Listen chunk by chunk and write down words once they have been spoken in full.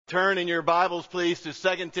Turn in your Bibles, please, to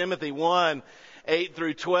 2 Timothy 1, 8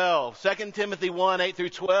 through 12. 2 Timothy 1, 8 through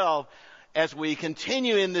 12, as we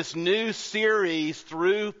continue in this new series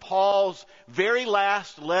through Paul's very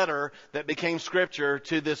last letter that became Scripture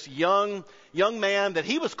to this young man that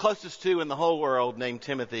he was closest to in the whole world named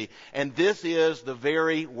Timothy. And this is the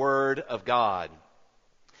very Word of God.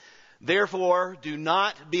 Therefore, do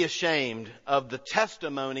not be ashamed of the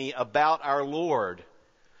testimony about our Lord,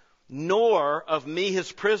 nor of me his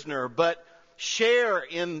prisoner, but share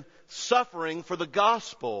in suffering for the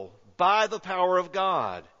gospel by the power of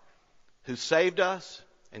God, who saved us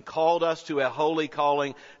and called us to a holy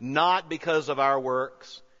calling, not because of our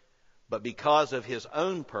works, but because of his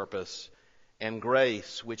own purpose and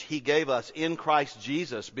grace, which he gave us in Christ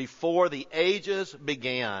Jesus before the ages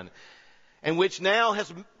began, and which now has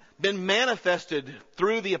been manifested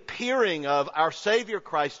through the appearing of our Savior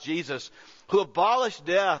Christ Jesus, who abolished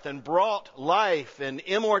death and brought life and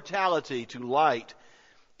immortality to light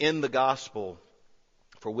in the gospel,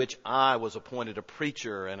 for which I was appointed a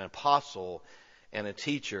preacher, an apostle, and a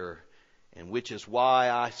teacher, and which is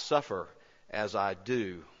why I suffer as I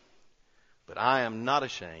do. But I am not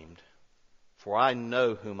ashamed, for I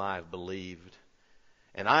know whom I have believed,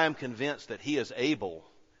 and I am convinced that he is able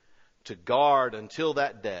to guard until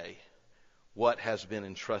that day what has been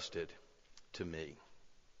entrusted to me.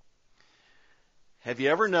 Have you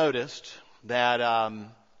ever noticed that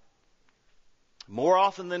more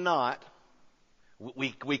often than not,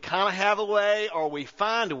 we kind of have a way, or we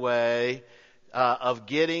find a way of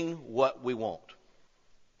getting what we want?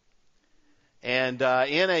 And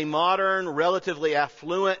in a modern, relatively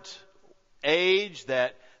affluent age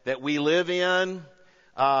that we live in,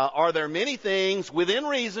 are there many things within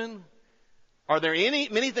reason? Are there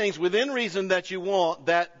many things within reason that you want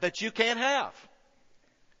that you can't have?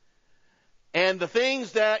 And the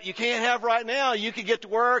things that you can't have right now, you could get to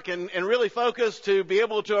work and really focus to be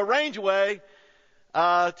able to arrange a way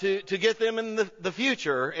to get them in the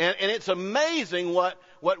future. And it's amazing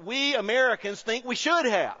what we Americans think we should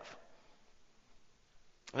have.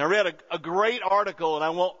 And I read a great article, and I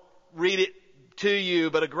won't read it to you,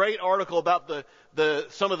 but a great article about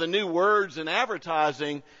some of the new words in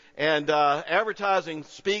advertising. And advertising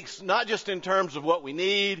speaks not just in terms of what we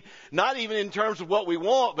need, not even in terms of what we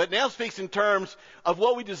want, but now speaks in terms of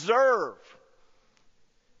what we deserve.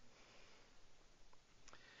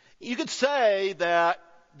 You could say that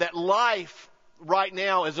life right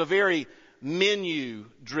now is a very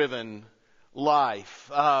menu-driven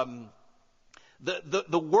life.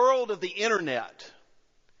 The world of the internet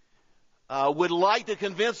would like to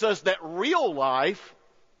convince us that real life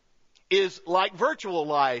is like virtual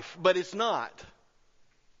life, but it's not.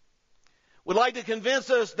 Would like to convince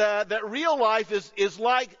us that real life is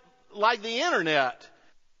like the internet.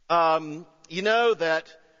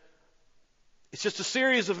 That it's just a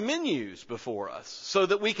series of menus before us so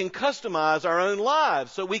that we can customize our own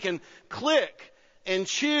lives, so we can click and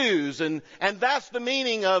choose. And that's the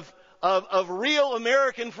meaning of real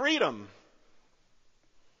American freedom.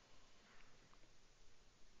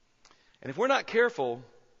 And if we're not careful,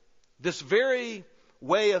 this very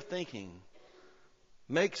way of thinking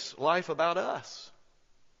makes life about us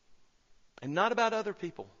and not about other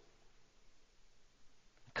people.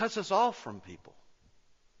 It cuts us off from people.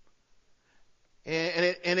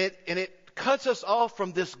 And it cuts us off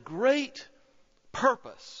from this great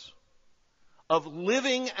purpose of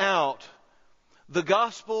living out the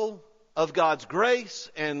gospel of God's grace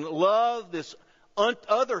and love, this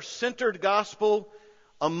other-centered gospel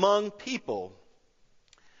among people.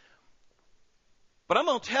 But I'm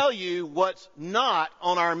going to tell you what's not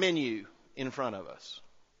on our menu in front of us.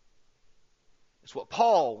 It's what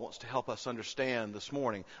Paul wants to help us understand this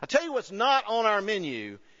morning. I'll tell you what's not on our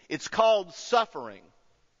menu. It's called suffering.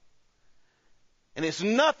 And it's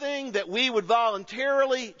nothing that we would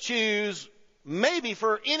voluntarily choose, maybe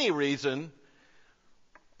for any reason.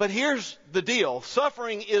 But here's the deal.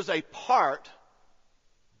 Suffering is a part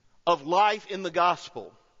of life in the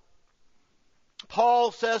gospel.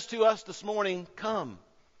 Paul says to us this morning, come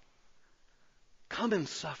and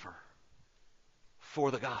suffer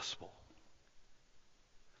for the gospel.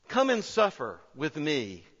 Come and suffer with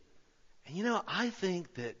me. And I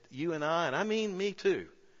think that you and I mean me too,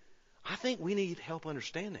 I think we need help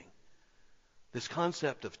understanding this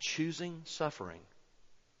concept of choosing suffering.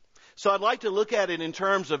 So I'd like to look at it in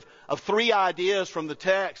terms of three ideas from the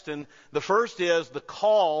text. And the first is the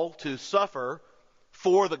call to suffer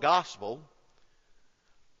for the gospel.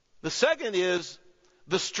 The second is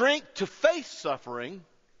the strength to face suffering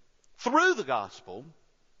through the gospel.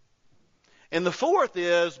 And the fourth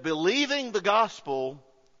is believing the gospel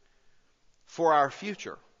for our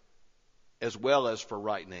future. as well as for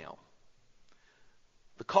right now.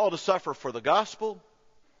 The call to suffer for the gospel,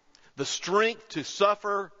 the strength to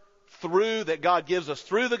suffer through that God gives us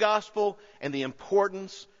through the gospel, and the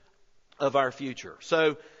importance of our future.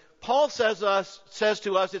 So Paul says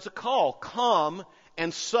to us, it's a call. Come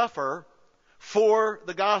and suffer for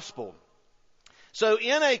the gospel. So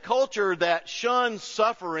in a culture that shuns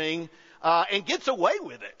suffering and gets away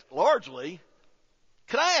with it largely,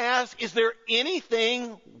 can I ask, is there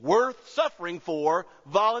anything worth suffering for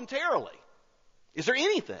voluntarily? Is there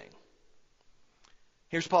anything?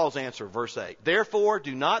 Here's Paul's answer, verse 8. Therefore,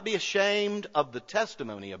 do not be ashamed of the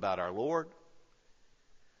testimony about our Lord,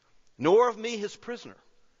 nor of me, his prisoner,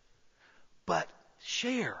 but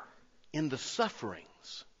share in the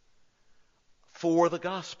sufferings for the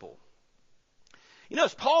gospel. You know,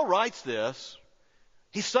 as Paul writes this,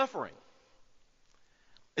 he's suffering.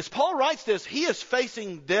 As Paul writes this, he is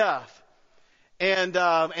facing death, and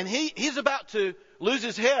he's about to lose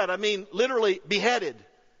his head. I mean, literally beheaded.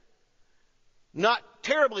 Not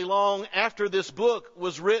terribly long after this book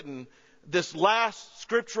was written, this last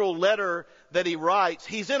scriptural letter that he writes,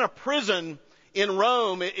 he's in a prison in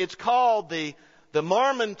Rome. It's called the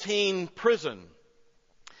Mamertine prison.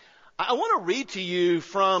 I want to read to you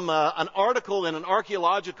from an article in an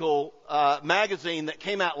archaeological magazine that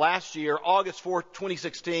came out last year, August 4th,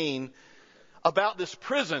 2016, about this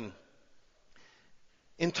prison.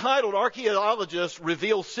 Entitled, Archaeologists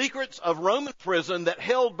Reveal Secrets of Roman Prison That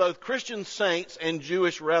Held Both Christian Saints and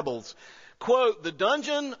Jewish Rebels. Quote, the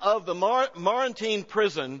dungeon of the Mamertine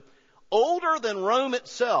prison, older than Rome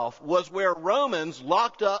itself, was where Romans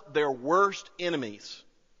locked up their worst enemies.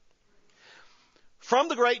 From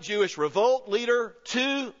the great Jewish revolt leader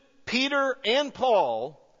to Peter and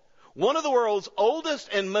Paul, one of the world's oldest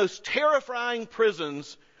and most terrifying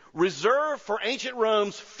prisons reserved for ancient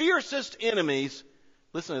Rome's fiercest enemies,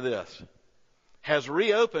 listen to this, has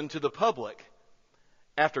reopened to the public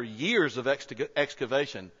after years of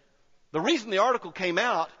excavation. The reason the article came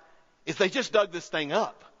out is they just dug this thing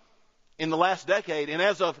up in the last decade, and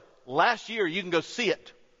as of last year, you can go see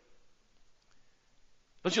it.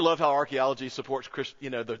 Don't you love how archaeology supports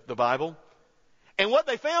the Bible? And what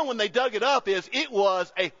they found when they dug it up is it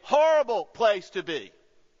was a horrible place to be.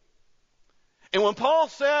 And when Paul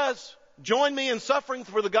says, join me in suffering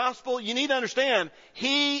for the gospel, you need to understand,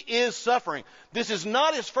 he is suffering. This is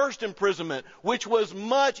not his first imprisonment, which was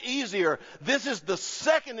much easier. This is the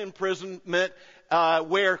second imprisonment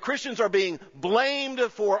where Christians are being blamed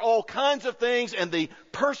for all kinds of things, and the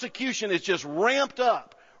persecution is just ramped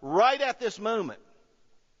up right at this moment.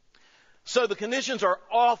 So the conditions are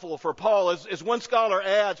awful for Paul. As one scholar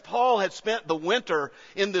adds, Paul had spent the winter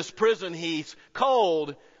in this prison. He's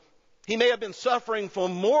cold. He may have been suffering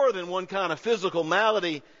from more than one kind of physical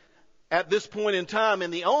malady at this point in time.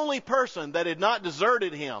 And the only person that had not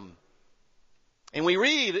deserted him, and we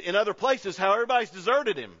read in other places how everybody's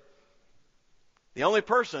deserted him, the only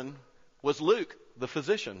person was Luke, the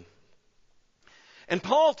physician. And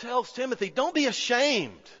Paul tells Timothy, don't be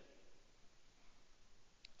ashamed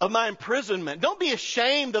of my imprisonment. Don't be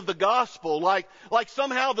ashamed of the gospel, like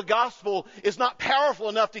somehow the gospel is not powerful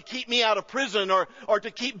enough to keep me out of prison or to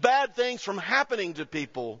keep bad things from happening to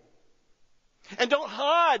people. And don't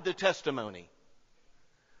hide the testimony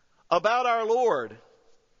about our Lord.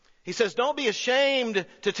 He says, don't be ashamed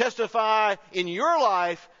to testify in your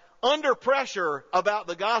life under pressure about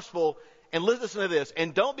the gospel. And listen to this.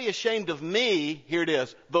 And don't be ashamed of me, here it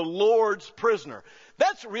is, the Lord's prisoner.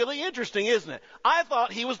 That's really interesting, isn't it? I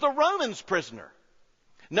thought he was the Romans' prisoner.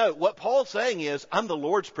 No, what Paul's saying is, I'm the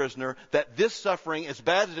Lord's prisoner, that this suffering, as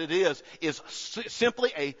bad as it is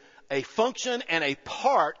simply a function and a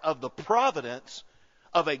part of the providence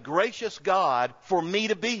of a gracious God for me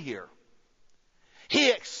to be here.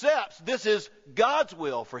 He accepts this is God's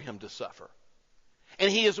will for him to suffer. And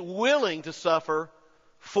he is willing to suffer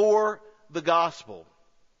for the gospel.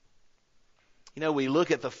 You know, we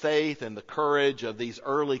look at the faith and the courage of these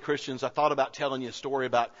early Christians. I thought about telling you a story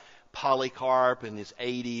about Polycarp in his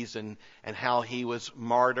 80s and how he was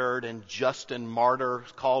martyred, and Justin Martyr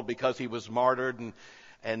called because he was martyred.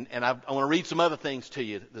 And I want to read some other things to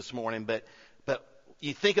you this morning, but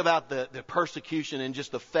you think about the persecution and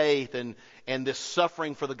just the faith and this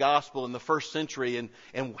suffering for the gospel in the first century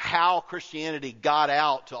and how Christianity got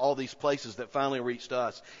out to all these places that finally reached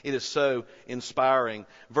us. It is so inspiring.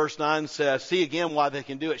 Verse 9 says, see again why they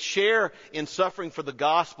can do it. Share in suffering for the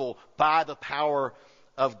gospel by the power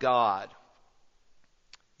of God.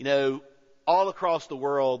 You know, all across the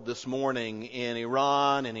world this morning, in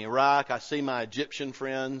Iran and Iraq, I see my Egyptian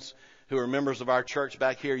friends who are members of our church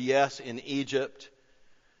back here. Yes, in Egypt.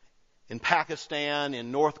 in Pakistan,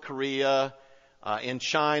 in North Korea, in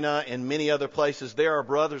China, and many other places, there are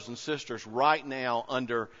brothers and sisters right now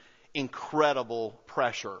under incredible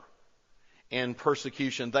pressure and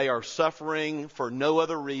persecution. They are suffering for no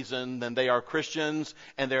other reason than they are Christians,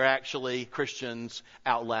 and they're actually Christians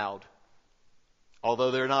out loud.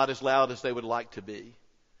 Although they're not as loud as they would like to be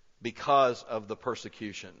because of the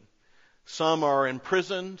persecution. Some are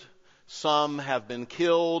imprisoned, some have been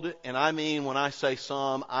killed, and I mean, when I say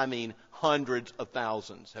some, I mean hundreds of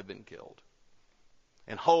thousands have been killed.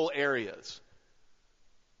 And whole areas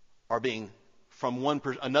are being, from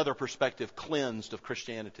another perspective, cleansed of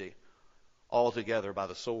Christianity altogether by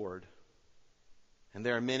the sword. And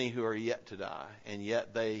there are many who are yet to die, and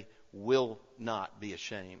yet they will not be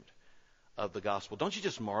ashamed of the gospel. Don't you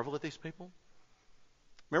just marvel at these people?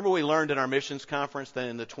 Remember we learned in our missions conference that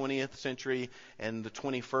in the 20th century and the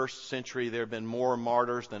 21st century there have been more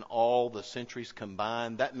martyrs than all the centuries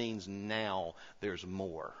combined. That means now there's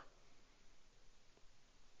more.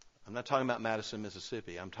 I'm not talking about Madison,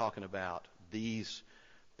 Mississippi. I'm talking about these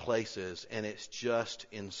places, and it's just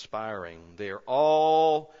inspiring. They're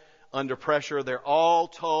all under pressure. They're all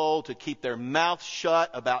told to keep their mouth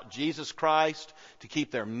shut about Jesus Christ, to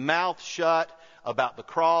keep their mouth shut about the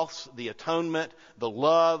cross, the atonement, the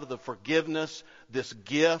love, the forgiveness, this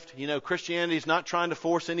gift. You know, Christianity is not trying to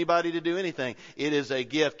force anybody to do anything. It is a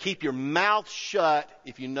gift. Keep your mouth shut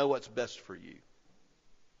if you know what's best for you.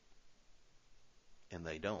 And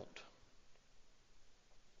they don't.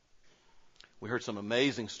 We heard some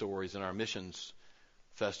amazing stories in our missions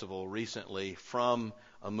festival recently from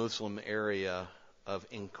a Muslim area of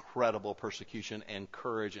incredible persecution and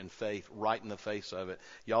courage and faith right in the face of it.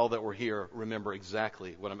 Y'all that were here remember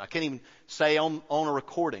exactly what I can't even say on a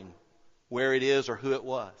recording where it is or who it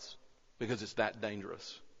was because it's that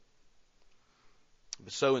dangerous.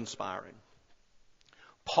 But so inspiring.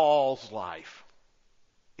 Paul's life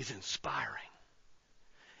is inspiring.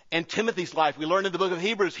 And Timothy's life, we learned in the book of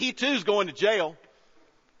Hebrews, he too is going to jail.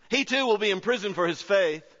 He too will be in prison for his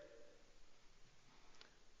faith.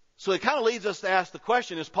 So it kind of leads us to ask the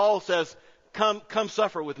question, as Paul says, come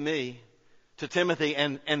suffer with me, to Timothy,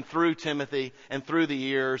 and through Timothy and through the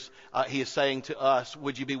years, he is saying to us,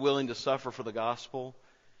 would you be willing to suffer for the gospel?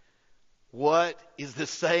 What is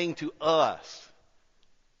this saying to us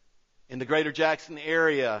in the greater Jackson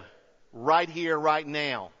area, right here, right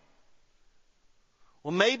now?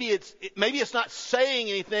 Well, maybe it's not saying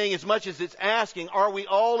anything as much as it's asking, are we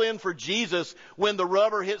all in for Jesus when the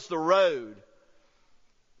rubber hits the road?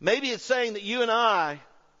 Maybe it's saying that you and I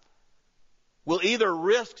will either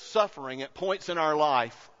risk suffering at points in our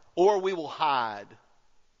life or we will hide.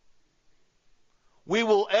 We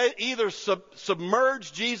will either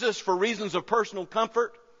submerge Jesus for reasons of personal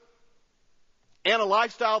comfort and a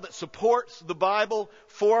lifestyle that supports the Bible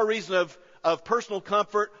for a reason of personal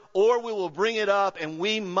comfort, or we will bring it up and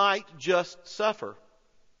we might just suffer.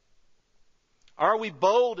 Are we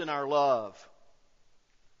bold in our love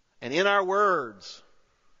and in our words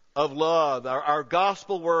of love, our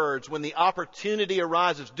gospel words, when the opportunity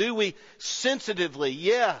arises? Do we sensitively,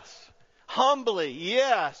 yes, humbly,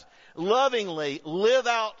 yes, lovingly live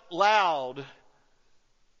out loud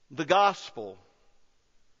the gospel?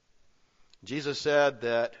 Jesus said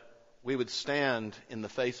that we would stand in the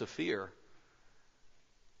face of fear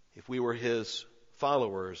if we were His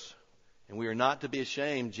followers, and we are not to be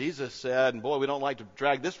ashamed. Jesus said, and boy, we don't like to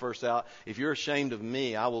drag this verse out, if you're ashamed of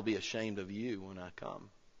me, I will be ashamed of you when I come.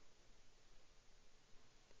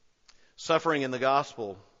 Suffering and the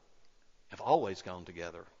gospel have always gone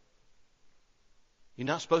together. You're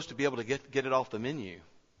not supposed to be able to get it off the menu.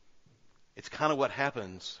 It's kind of what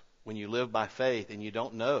happens when you live by faith and you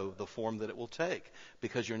don't know the form that it will take,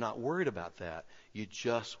 because you're not worried about that. You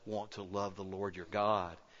just want to love the Lord your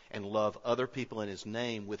God and love other people in His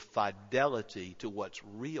name with fidelity to what's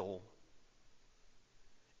real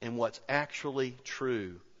and what's actually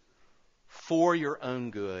true for your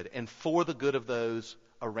own good and for the good of those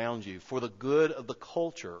around you, for the good of the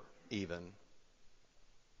culture even.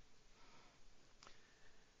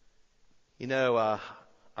 You know,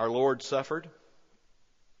 our Lord suffered,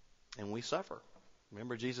 and we suffer.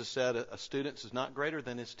 Remember, Jesus said a student is not greater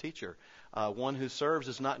than his teacher. One who serves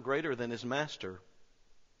is not greater than his master.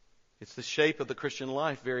 It's the shape of the Christian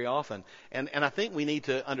life very often. And I think we need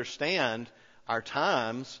to understand our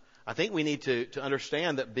times. I think we need to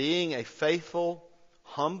understand that being a faithful,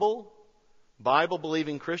 humble,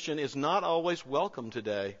 Bible-believing Christian is not always welcome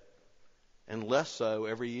today, and less so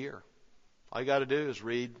every year. All you got to do is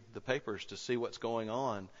read the papers to see what's going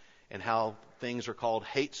on and how things are called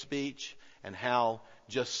hate speech and how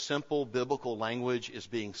just simple biblical language is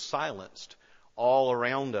being silenced all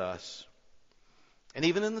around us. And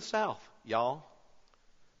even in the South, y'all,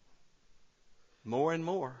 more and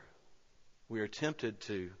more, we are tempted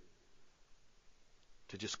to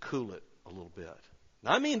just cool it a little bit.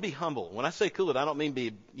 Now, I mean be humble. When I say cool it, I don't mean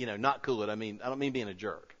be, not cool it. I don't mean being a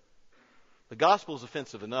jerk. The gospel is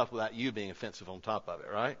offensive enough without you being offensive on top of it,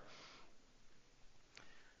 right?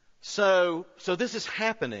 So this is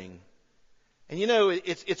happening. And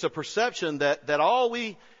it's a perception that all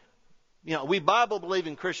we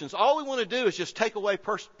Bible-believing Christians, all we want to do is just take away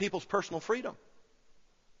people's personal freedom.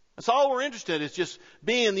 That's all we're interested in, is just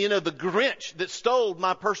being, the Grinch that stole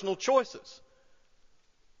my personal choices.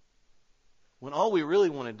 When all we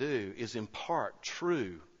really want to do is impart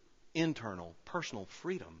true, internal, personal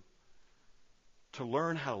freedom to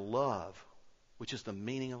learn how to love, which is the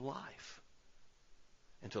meaning of life,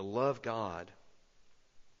 and to love God.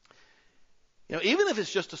 Even if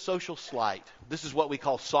it's just a social slight, this is what we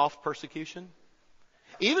call soft persecution.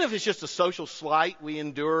 Even if it's just a social slight we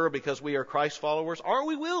endure because we are Christ followers, are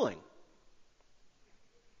we willing?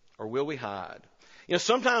 Or will we hide?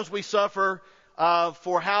 Sometimes we suffer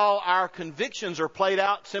for how our convictions are played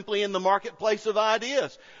out simply in the marketplace of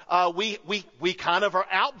ideas. We kind of are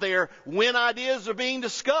out there when ideas are being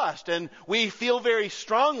discussed, and we feel very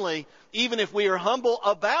strongly, even if we are humble,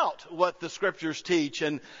 about what the Scriptures teach.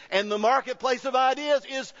 And the marketplace of ideas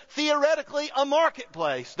is theoretically a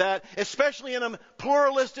marketplace that, especially in a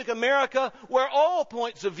pluralistic America where all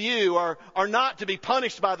points of view are not to be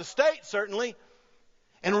punished by the state, certainly,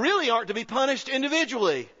 and really aren't to be punished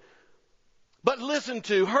individually, but listened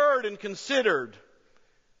to, heard, and considered.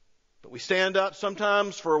 But we stand up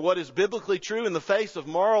sometimes for what is biblically true in the face of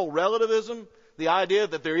moral relativism, the idea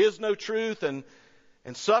that there is no truth, and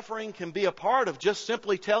suffering can be a part of just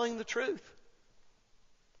simply telling the truth.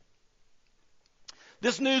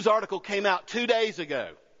 This news article came out 2 days ago.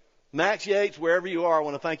 Max Yates, wherever you are, I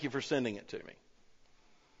want to thank you for sending it to me.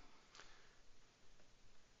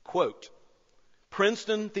 Quote,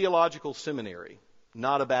 Princeton Theological Seminary,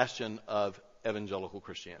 not a bastion of evangelical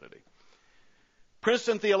Christianity.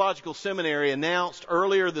 Princeton Theological Seminary announced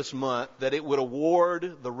earlier this month that it would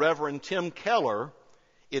award the Reverend Tim Keller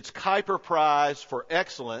its Kuyper Prize for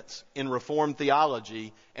Excellence in Reformed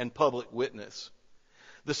Theology and Public Witness.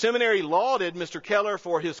 The seminary lauded Mr. Keller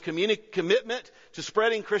for his commitment to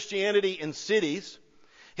spreading Christianity in cities,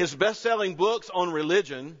 his best-selling books on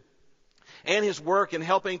religion, and his work in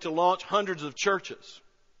helping to launch hundreds of churches.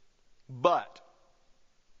 But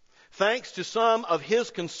thanks to some of his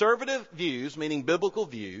conservative views, meaning biblical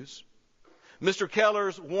views, Mr.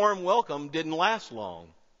 Keller's warm welcome didn't last long,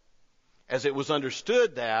 as it was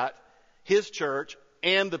understood that his church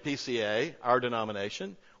and the PCA, our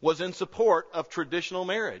denomination, was in support of traditional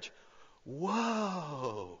marriage.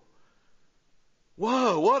 Whoa,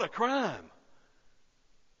 what a crime.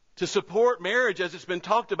 To support marriage as it's been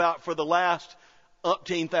talked about for the last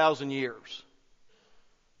 18,000 years.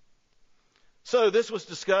 So this was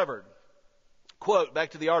discovered. Quote,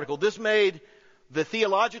 back to the article, this made the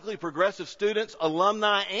theologically progressive students,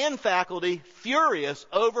 alumni, and faculty furious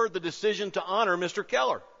over the decision to honor Mr.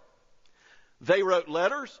 Keller. They wrote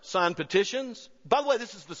letters, signed petitions. By the way,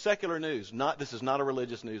 this is the secular news. This is not a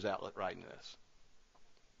religious news outlet writing this.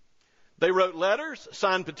 They wrote letters,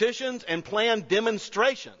 signed petitions, and planned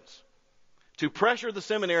demonstrations to pressure the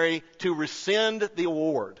seminary to rescind the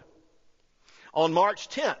award. On March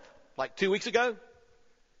 10th, like 2 weeks ago,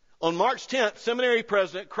 on March 10th, seminary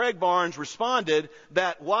president Craig Barnes responded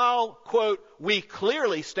that while, quote, we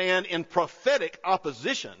clearly stand in prophetic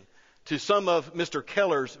opposition to some of Mr.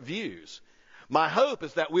 Keller's views, my hope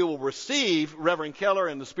is that we will receive Reverend Keller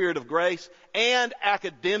in the spirit of grace and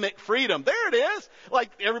academic freedom. There it is. Like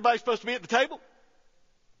everybody's supposed to be at the table.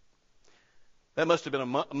 That must have been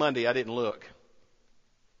a Monday. I didn't look.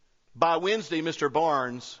 By Wednesday, Mr.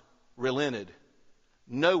 Barnes relented.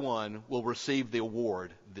 No one will receive the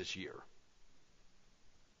award this year.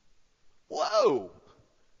 Whoa.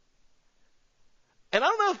 And I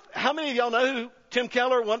don't know how many of y'all know who Tim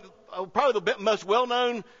Keller, probably the most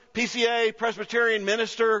well-known PCA Presbyterian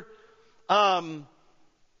minister.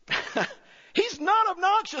 He's not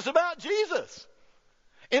obnoxious about Jesus.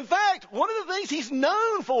 In fact, one of the things he's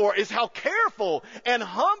known for is how careful and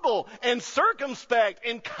humble and circumspect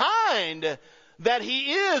and kind that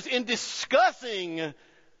he is in discussing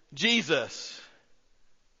Jesus.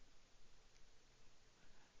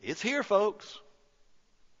 It's here, folks.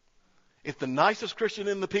 If the nicest Christian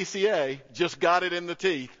in the PCA just got it in the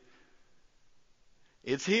teeth,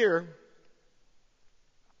 it's here.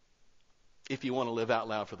 If you want to live out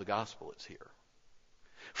loud for the gospel, it's here.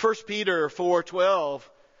 1 Peter 4:12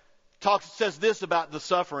 says this about the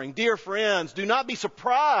suffering. Dear friends, do not be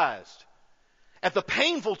surprised at the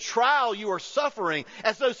painful trial you are suffering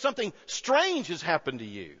as though something strange has happened to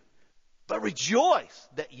you. But rejoice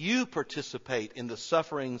that you participate in the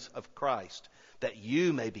sufferings of Christ, that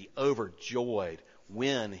you may be overjoyed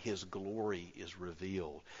when His glory is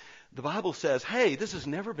revealed. The Bible says, hey, this has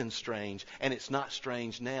never been strange, and it's not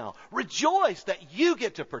strange now. Rejoice that you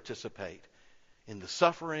get to participate in the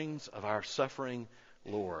sufferings of our suffering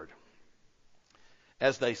Lord.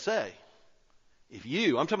 As they say,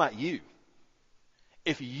 I'm talking about you,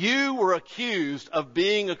 if you were accused of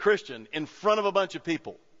being a Christian in front of a bunch of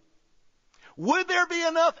people, would there be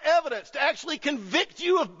enough evidence to actually convict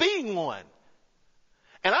you of being one?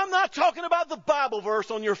 And I'm not talking about the Bible verse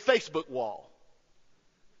on your Facebook wall.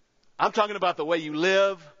 I'm talking about the way you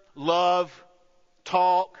live, love,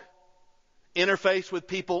 talk, interface with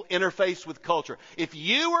people, interface with culture. If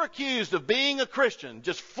you were accused of being a Christian,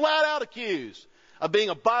 just flat out accused of being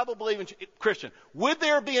a Bible-believing Christian, would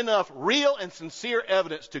there be enough real and sincere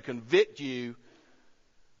evidence to convict you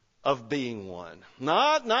of being one?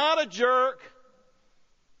 Not a jerk,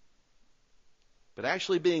 but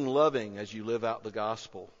actually being loving as you live out the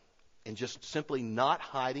gospel and just simply not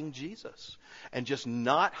hiding Jesus and just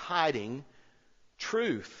not hiding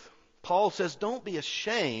truth. Paul says, don't be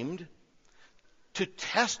ashamed to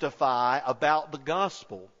testify about the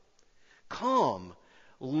gospel. Come,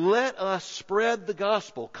 let us spread the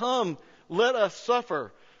gospel. Come, let us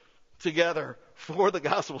suffer together for the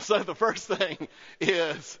gospel. So the first thing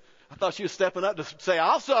is, I thought she was stepping up to say,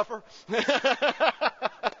 I'll suffer.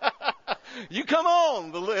 You come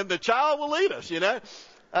on, the child will lead us,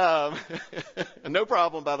 No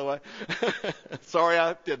problem, by the way. Sorry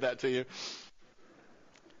I did that to you.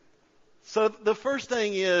 So the first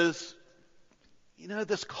thing is,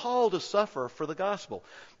 this call to suffer for the gospel.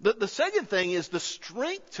 The second thing is the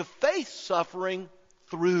strength to face suffering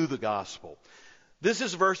through the gospel. This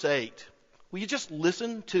is verse 8. Will you just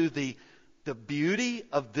listen to the beauty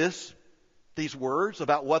of these words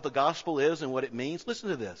about what the gospel is and what it means? Listen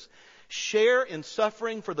to this. Share in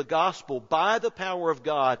suffering for the gospel by the power of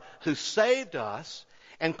God, who saved us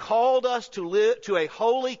and called us to live to a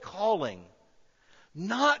holy calling,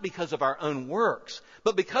 not because of our own works,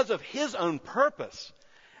 but because of His own purpose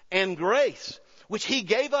and grace, which He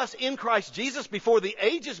gave us in Christ Jesus before the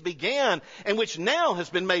ages began, and which now has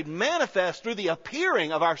been made manifest through the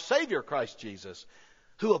appearing of our Savior Christ Jesus,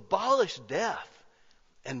 who abolished death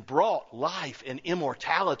and brought life and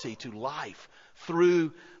immortality to life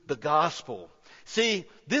through the gospel. See,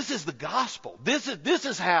 this is the gospel. This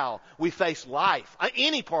is how we face life,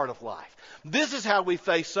 any part of life. This is how we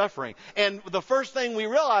face suffering. And the first thing we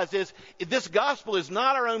realize is this gospel is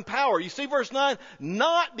not our own power. You see verse 9?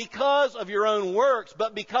 Not because of your own works,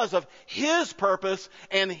 but because of His purpose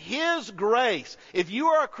and His grace. If you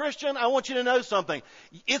are a Christian, I want you to know something.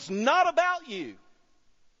 It's not about you.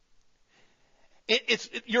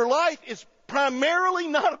 Your life is primarily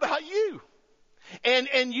not about you.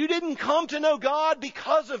 And you didn't come to know God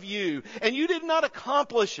because of you. And you did not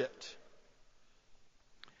accomplish it.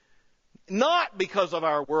 Not because of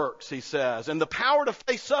our works, he says. And the power to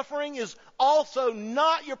face suffering is also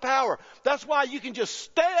not your power. That's why you can just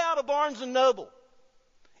stay out of Barnes & Noble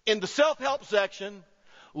in the self-help section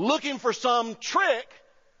looking for some trick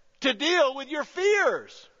to deal with your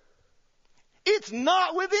fears. It's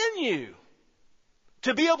not within you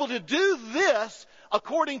to be able to do this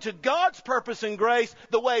according to God's purpose and grace,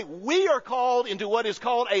 the way we are called into what is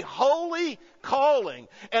called a holy calling.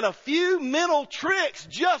 And a few mental tricks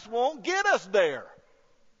just won't get us there.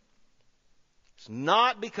 It's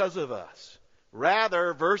not because of us.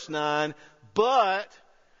 Rather, verse 9, but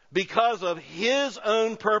because of His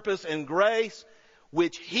own purpose and grace,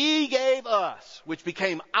 which He gave us, which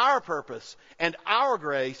became our purpose and our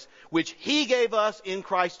grace, which He gave us in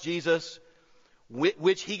Christ Jesus,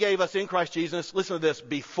 listen to this,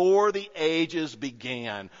 before the ages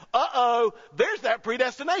began. There's that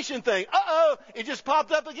predestination thing. It just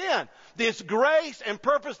popped up again. This grace and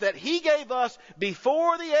purpose that He gave us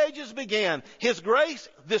before the ages began. His grace,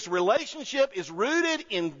 this relationship is rooted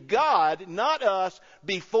in God, not us,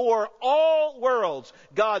 before all worlds.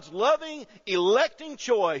 God's loving, electing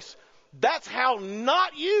choice. That's how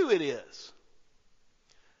not you it is.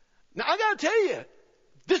 Now I got to tell you,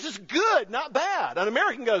 this is good, not bad. An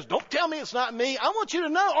American goes, don't tell me it's not me. I want you to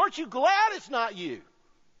know, aren't you glad it's not you?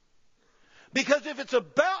 Because if it's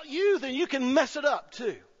about you, then you can mess it up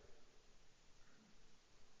too.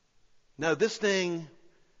 No, this thing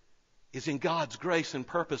is in God's grace and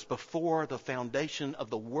purpose before the foundation of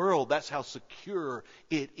the world. That's how secure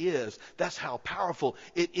it is. That's how powerful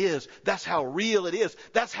it is. That's how real it is.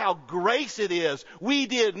 That's how grace it is. We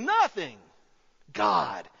did nothing.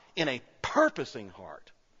 God in a purposing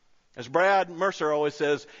heart. As Brad Mercer always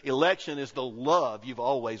says, election is the love you've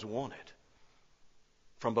always wanted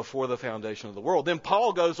from before the foundation of the world. Then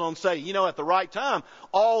Paul goes on to say, at the right time,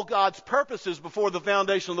 all God's purposes before the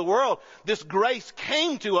foundation of the world, this grace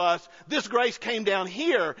came to us, this grace came down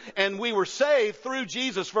here, and we were saved through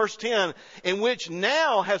Jesus, verse 10, in which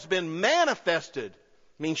now has been manifested,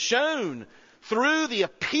 shown, through the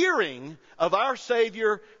appearing of our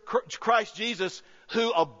Savior, Christ Jesus,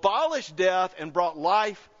 who abolished death and brought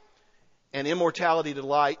life and immortality to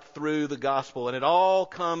light through the gospel. And it all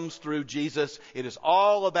comes through Jesus. It is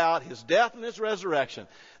all about His death and His resurrection.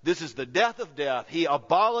 This is the death of death. He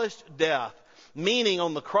abolished death. Meaning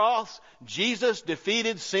on the cross, Jesus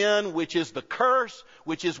defeated sin, which is the curse,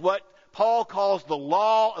 which is what Paul calls the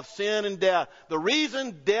law of sin and death. The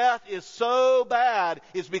reason death is so bad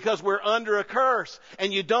is because we're under a curse.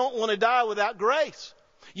 And you don't want to die without grace.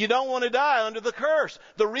 You don't want to die under the curse.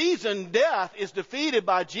 The reason death is defeated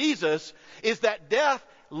by Jesus is that death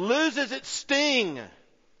loses its sting.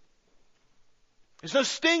 There's no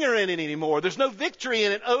stinger in it anymore. There's no victory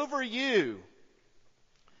in it over you.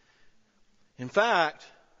 In fact,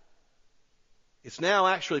 it's now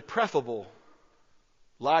actually preferable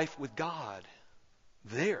life with God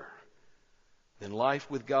there than life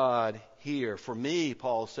with God here. For me,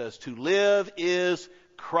 Paul says, to live is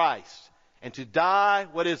Christ. And to die,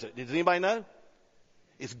 what is it? Does anybody know?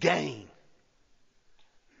 It's gain.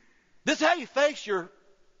 This is how you face your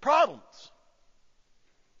problems.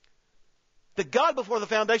 That God before the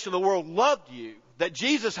foundation of the world loved you. That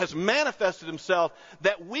Jesus has manifested Himself.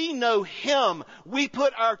 That we know Him. We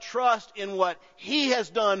put our trust in what He has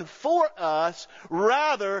done for us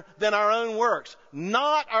rather than our own works.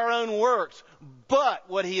 Not our own works, but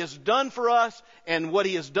what He has done for us and what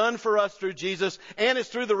He has done for us through Jesus. And it's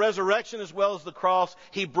through the resurrection as well as the cross.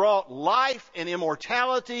 He brought life and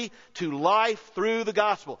immortality to life through the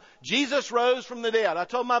gospel. Jesus rose from the dead. I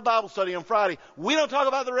told my Bible study on Friday, we don't talk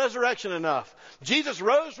about the resurrection enough. Jesus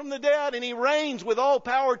rose from the dead and He reigns with all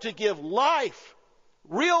power to give life,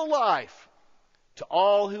 real life, to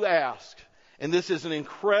all who ask. And this is an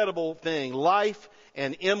incredible thing. Life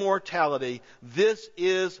and immortality. This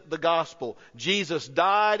is the gospel. Jesus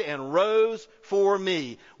died and rose for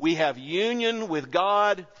me. We have union with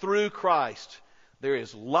God through Christ. There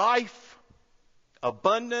is life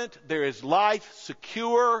abundant. There is life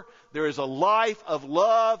secure. There is a life of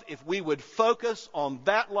love if we would focus on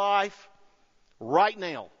that life right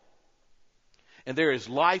now. And there is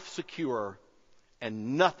life secure,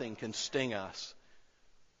 and nothing can sting us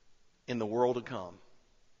in the world to come.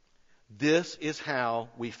 This is how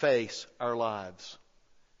we face our lives.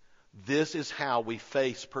 This is how we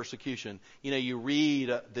face persecution. You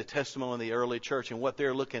read the testimony of the early church, and what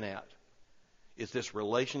they're looking at is this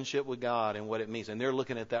relationship with God and what it means. And they're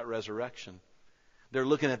looking at that resurrection. They're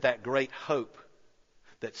looking at that great hope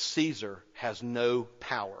that Caesar has no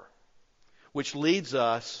power. Which leads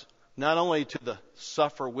us not only to the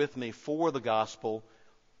suffer with me for the gospel,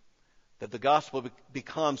 that the gospel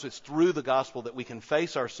becomes, it's through the gospel that we can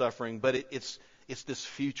face our suffering, but it's this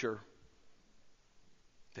future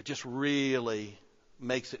that just really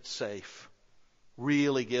makes it safe,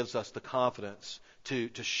 really gives us the confidence to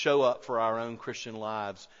show up for our own Christian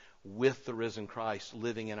lives with the risen Christ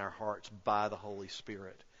living in our hearts by the Holy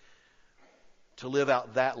Spirit. To live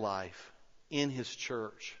out that life in His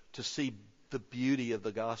church, to see the beauty of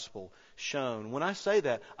the gospel shown. When I say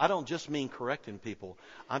that, I don't just mean correcting people.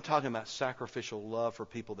 I'm talking about sacrificial love for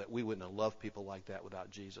people that we wouldn't have loved people like that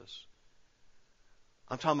without Jesus.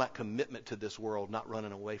 I'm talking about commitment to this world, not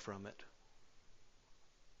running away from it.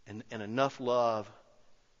 And enough love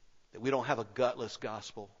that we don't have a gutless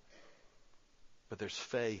gospel, but there's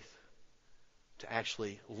faith to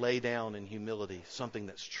actually lay down in humility something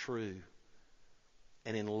that's true,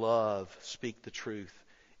 and in love speak the truth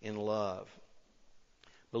in love.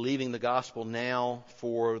 Believing the gospel now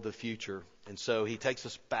for the future. And so He takes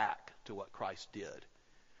us back to what Christ did.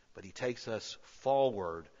 But He takes us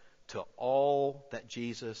forward to all that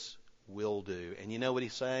Jesus will do. And you know what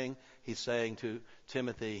He's saying? He's saying to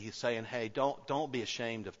Timothy, He's saying, hey, don't be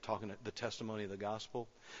ashamed of talking the testimony of the gospel.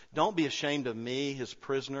 Don't be ashamed of me, His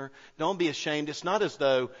prisoner. Don't be ashamed. It's not as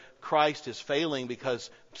though Christ is failing because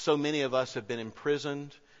so many of us have been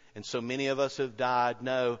imprisoned and so many of us have died.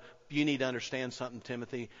 No, you need to understand something,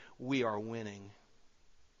 Timothy. We are winning.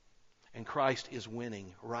 And Christ is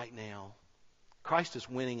winning right now. Christ is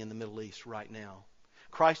winning in the Middle East right now.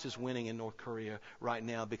 Christ is winning in North Korea right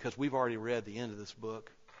now because we've already read the end of this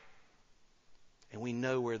book. And we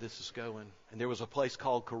know where this is going. And there was a place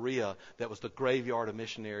called Korea that was the graveyard of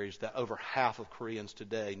missionaries that over half of Koreans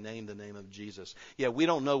today name the name of Jesus. Yeah, we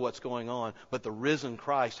don't know what's going on, but the risen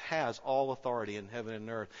Christ has all authority in heaven and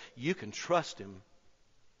earth. You can trust Him,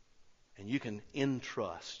 and you can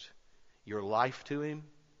entrust your life to Him.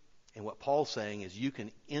 And what Paul's saying is you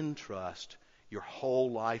can entrust your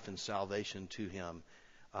whole life and salvation to Him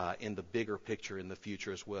in the bigger picture in the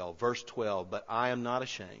future as well. Verse 12, but I am not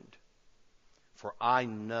ashamed, for I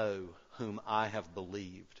know whom I have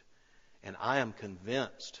believed, and I am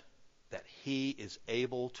convinced that He is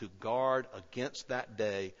able to guard against that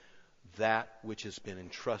day that which has been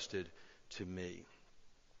entrusted to me.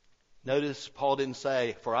 Notice Paul didn't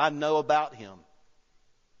say, for I know about Him,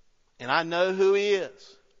 and I know who He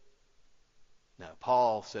is. No,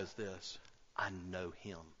 Paul says this, I know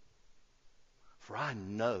Him. For I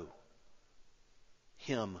know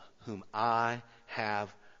Him whom I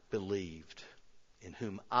have believed, in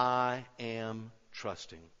whom I am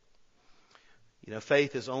trusting. You know,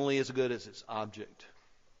 faith is only as good as its object.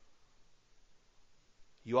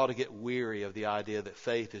 You ought to get weary of the idea that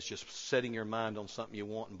faith is just setting your mind on something you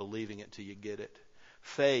want and believing it till you get it.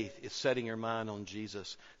 Faith is setting your mind on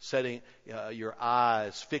Jesus, setting your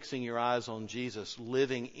eyes, fixing your eyes on Jesus,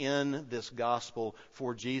 living in this gospel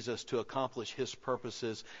for Jesus to accomplish His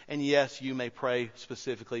purposes. And yes, you may pray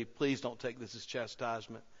specifically, please don't take this as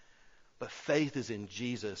chastisement. But faith is in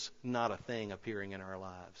Jesus, not a thing appearing in our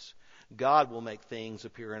lives. God will make things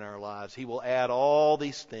appear in our lives. He will add all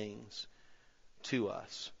these things to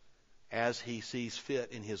us as He sees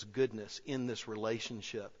fit in His goodness in this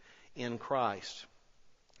relationship in Christ.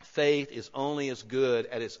 Faith is only as good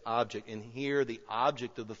at its object. And here the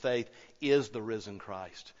object of the faith is the risen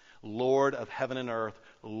Christ, Lord of heaven and earth,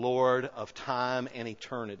 Lord of time and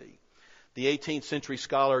eternity. The 18th century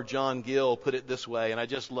scholar John Gill put it this way, and I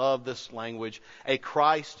just love this language. A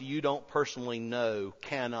Christ you don't personally know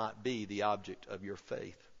cannot be the object of your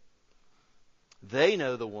faith. They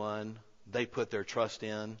know the one they put their trust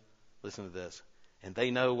in. Listen to this. And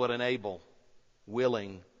they know what an able,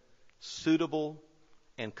 willing, suitable,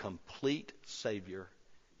 and complete Savior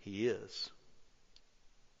He is.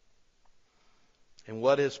 And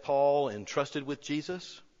what is Paul entrusted with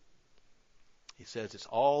Jesus? He says it's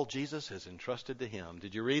all Jesus has entrusted to him.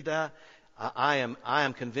 Did you read that? I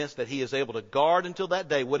am convinced that He is able to guard until that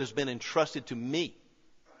day what has been entrusted to me.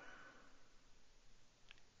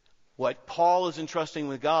 What Paul is entrusting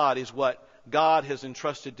with God is what God has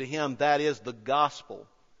entrusted to him. That is the gospel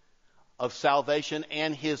of salvation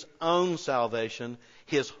and his own salvation,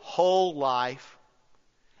 his whole life,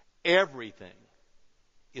 everything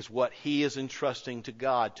is what he is entrusting to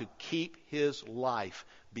God to keep his life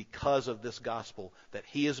because of this gospel that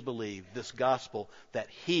he has believed, this gospel that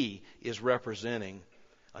he is representing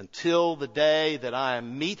until the day that I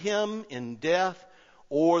meet him in death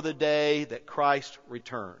or the day that Christ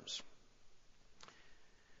returns.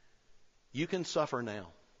 You can suffer now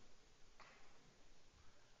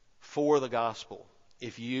for the gospel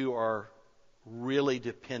if you are really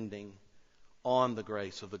depending on the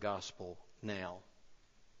grace of the gospel now.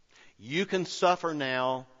 You can suffer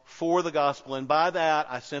now for the gospel, and by that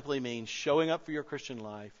I simply mean showing up for your Christian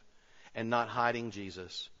life and not hiding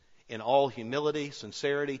Jesus in all humility,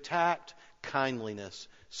 sincerity, tact, kindliness,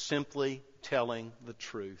 simply telling the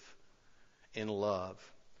truth in love.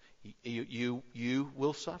 You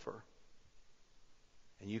will suffer.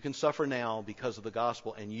 And you can suffer now because of the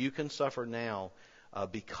gospel, and you can suffer now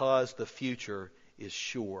because the future is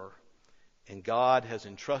sure. And God has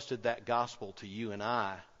entrusted that gospel to you and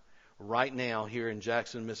I right now here in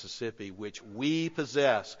Jackson, Mississippi, which we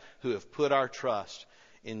possess who have put our trust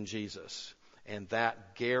in Jesus. And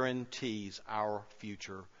that guarantees our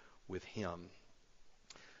future with Him.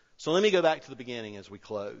 So let me go back to the beginning as we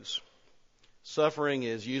close. Suffering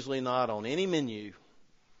is usually not on any menu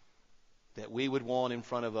that we would want in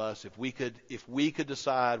front of us if we could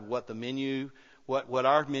decide what the menu, what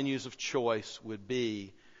our menus of choice would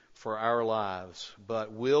be for our lives.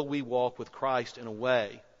 But will we walk with Christ in a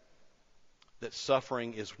way that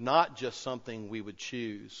suffering is not just something we would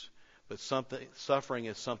choose, but suffering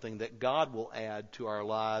is something that God will add to our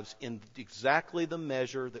lives in exactly the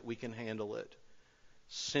measure that we can handle it,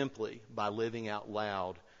 simply by living out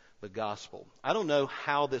loud the gospel. I don't know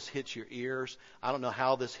how this hits your ears. I don't know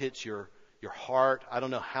how this hits your heart. I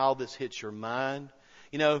don't know how this hits your mind.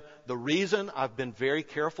 You know, the reason I've been very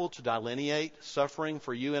careful to delineate suffering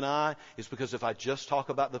for you and I is because if I just talk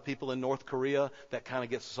about the people in North Korea, that kind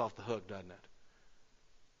of gets us off the hook, doesn't it?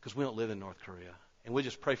 Because we don't live in North Korea. And we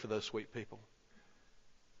just pray for those sweet people.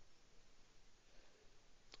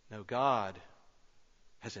 No, God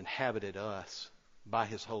has inhabited us by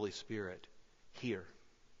His Holy Spirit here.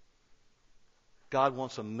 God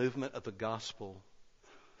wants a movement of the gospel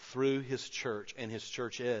through His church, and His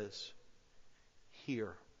church is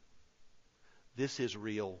here. This is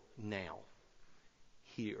real now.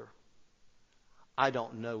 Here. I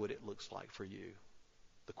don't know what it looks like for you.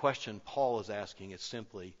 The question Paul is asking is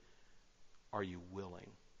simply, are you willing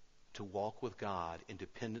to walk with God in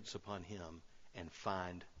dependence upon Him and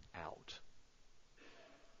find out?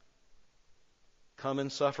 Come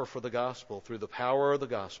and suffer for the gospel through the power of the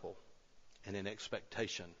gospel and in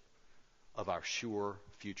expectation of our sure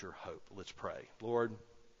future hope. Let's pray. Lord,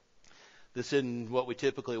 this isn't what we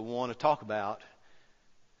typically want to talk about,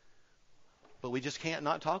 but we just can't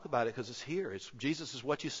not talk about it because it's here. Jesus is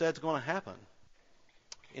what you said is going to happen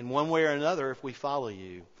in one way or another if we follow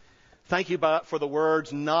you. Thank you for the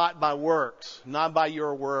words, not by works, not by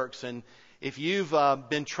your works. And if you've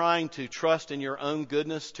been trying to trust in your own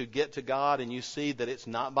goodness to get to God and you see that it's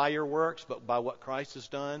not by your works but by what Christ has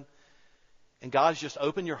done, and God's just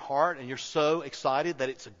opened your heart and you're so excited that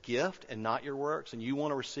it's a gift and not your works and you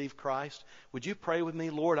want to receive Christ, would you pray with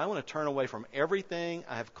me? Lord, I want to turn away from everything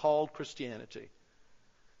I have called Christianity.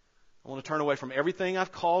 I want to turn away from everything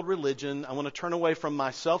I've called religion. I want to turn away from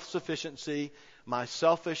my self-sufficiency, my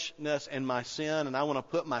selfishness, and my sin. And I want to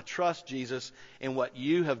put my trust, Jesus, in what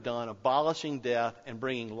you have done, abolishing death and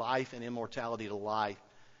bringing life and immortality to life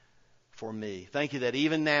for me. Thank you that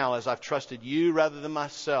even now, as I've trusted you rather than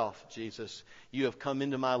myself, Jesus, you have come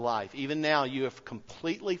into my life. Even now, you have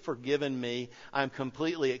completely forgiven me. I'm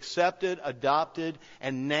completely accepted, adopted,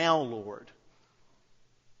 and now, Lord,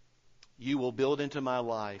 you will build into my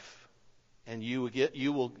life. And you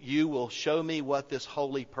will show me what this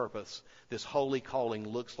holy purpose, this holy calling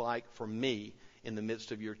looks like for me in the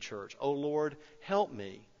midst of your church. Oh Lord, help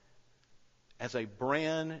me as a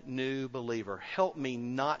brand new believer. Help me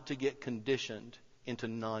not to get conditioned into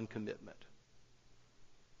non-commitment.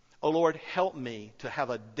 Oh Lord, help me to have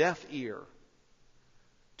a deaf ear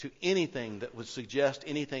to anything that would suggest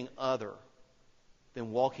anything other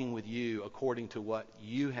than walking with you according to what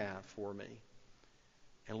you have for me.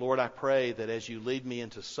 And Lord, I pray that as you lead me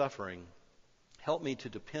into suffering, help me to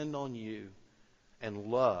depend on you and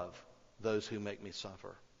love those who make me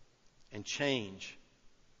suffer and change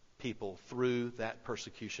people through that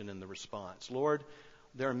persecution and the response. Lord,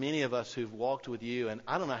 there are many of us who've walked with you, and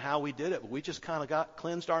I don't know how we did it, but we just kind of got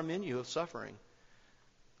cleansed our menu of suffering.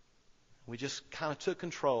 We just kind of took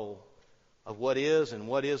control of what is and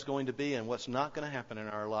what is going to be and what's not going to happen in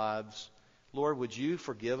our lives. Lord, would you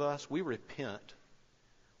forgive us? We repent.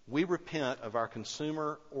 We repent of our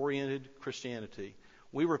consumer-oriented Christianity.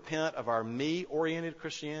 We repent of our me-oriented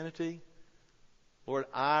Christianity. Lord,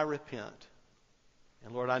 I repent.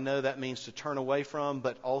 And Lord, I know that means to turn away from,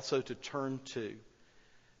 but also to turn to.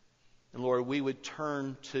 And Lord, we would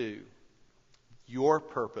turn to your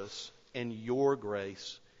purpose and your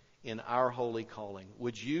grace in our holy calling.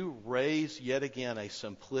 Would you raise yet again a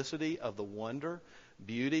simplicity of the wonder,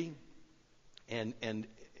 beauty,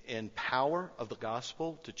 and power of the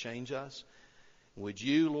gospel to change us? Would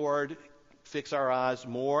you, Lord, fix our eyes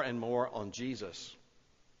more and more on Jesus?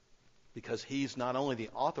 Because He's not only the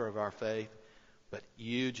author of our faith, but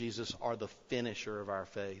you, Jesus, are the finisher of our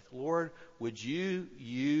faith. Lord, would you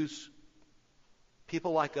use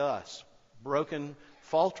people like us, broken,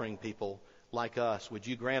 faltering people like us? Would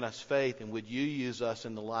you grant us faith, and would you use us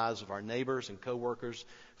in the lives of our neighbors and co-workers,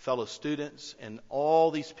 fellow students, and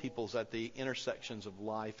all these peoples at the intersections of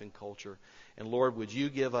life and culture? And Lord, would you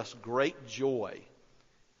give us great joy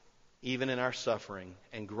even in our suffering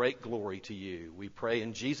and great glory to you? We pray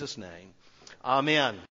in Jesus' name. Amen.